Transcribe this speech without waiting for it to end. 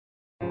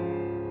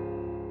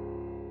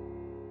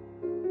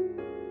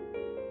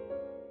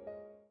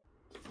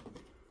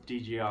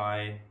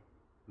DJI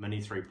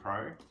Mini 3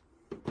 Pro.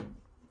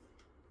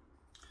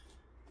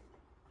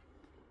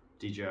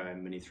 DJI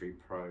Mini 3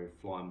 Pro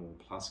Fly More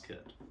Plus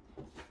kit.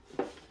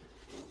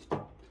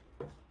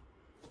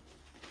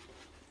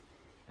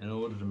 In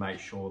order to make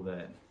sure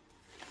that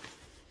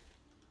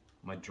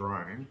my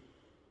drone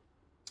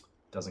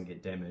doesn't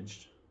get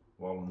damaged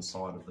while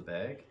inside of the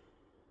bag,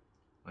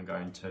 I'm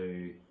going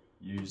to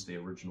use the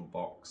original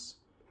box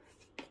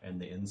and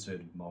the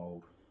inserted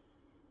mold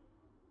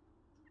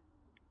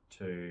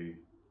to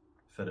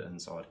fit it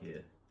inside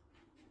here.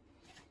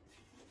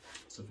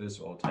 So first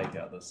of all, I'll take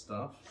out this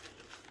stuff.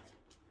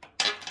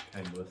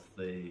 Came with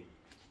the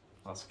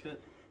plus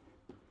kit.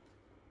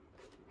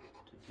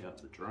 Take out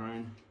the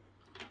drone.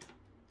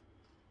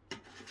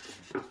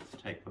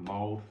 Take the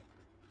mold,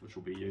 which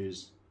will be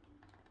used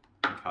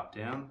to cut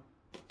down.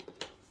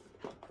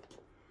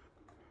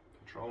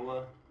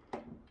 Controller.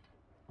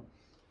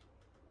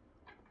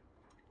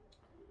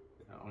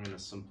 Now I'm going to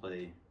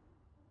simply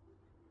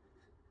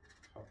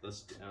cut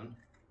this down.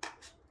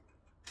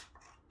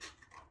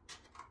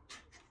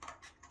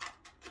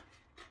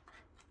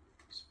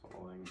 Just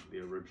following the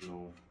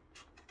original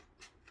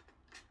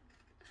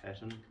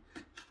pattern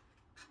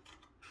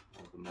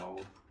of the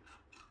mold.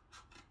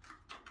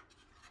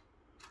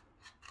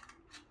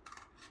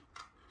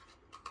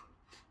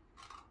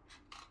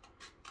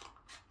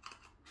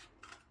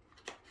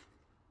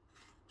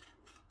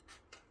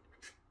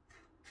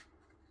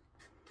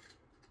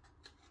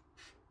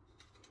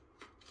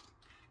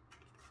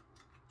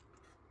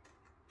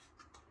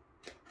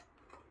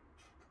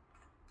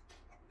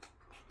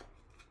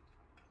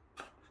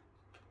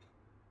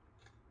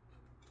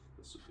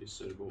 This would be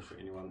suitable for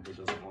anyone who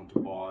doesn't want to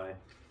buy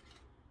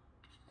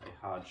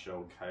a hard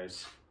shell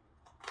case.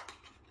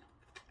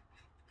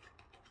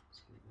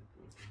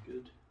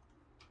 Good.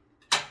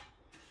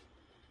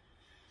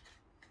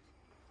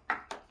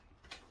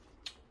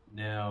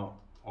 Now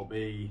I'll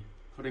be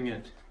putting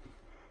it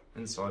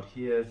inside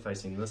here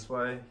facing this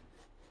way.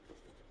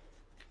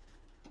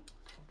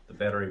 The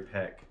battery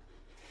pack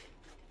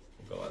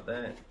will go like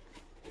that,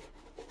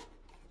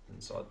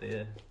 inside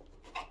there.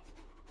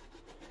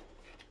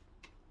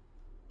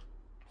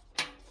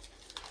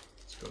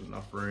 Got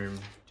enough room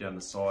down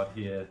the side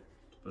here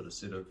to put a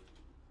set of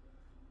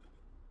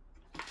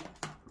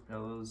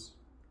propellers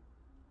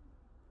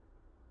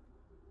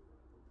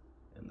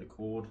and the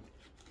cord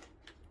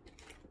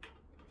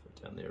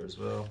fit down there as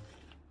well.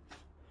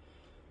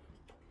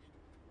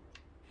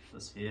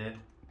 This here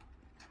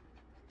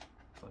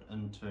put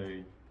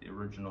into the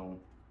original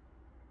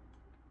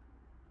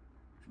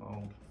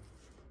mold,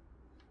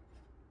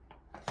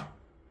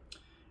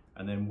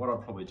 and then what I'll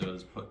probably do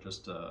is put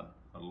just a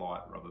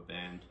light rubber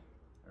band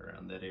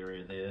around that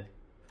area there,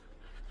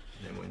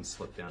 and then we can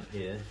slip down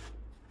here.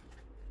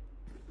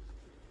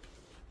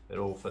 It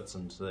all fits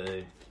into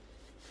the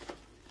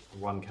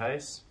one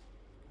case,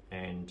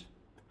 and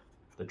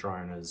the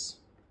drone is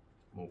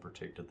more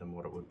protected than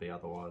what it would be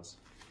otherwise.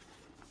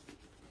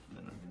 And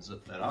then I can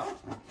zip that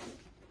up.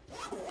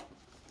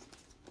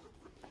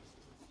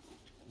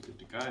 Good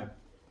to go.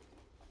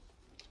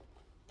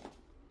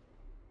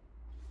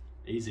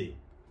 Easy.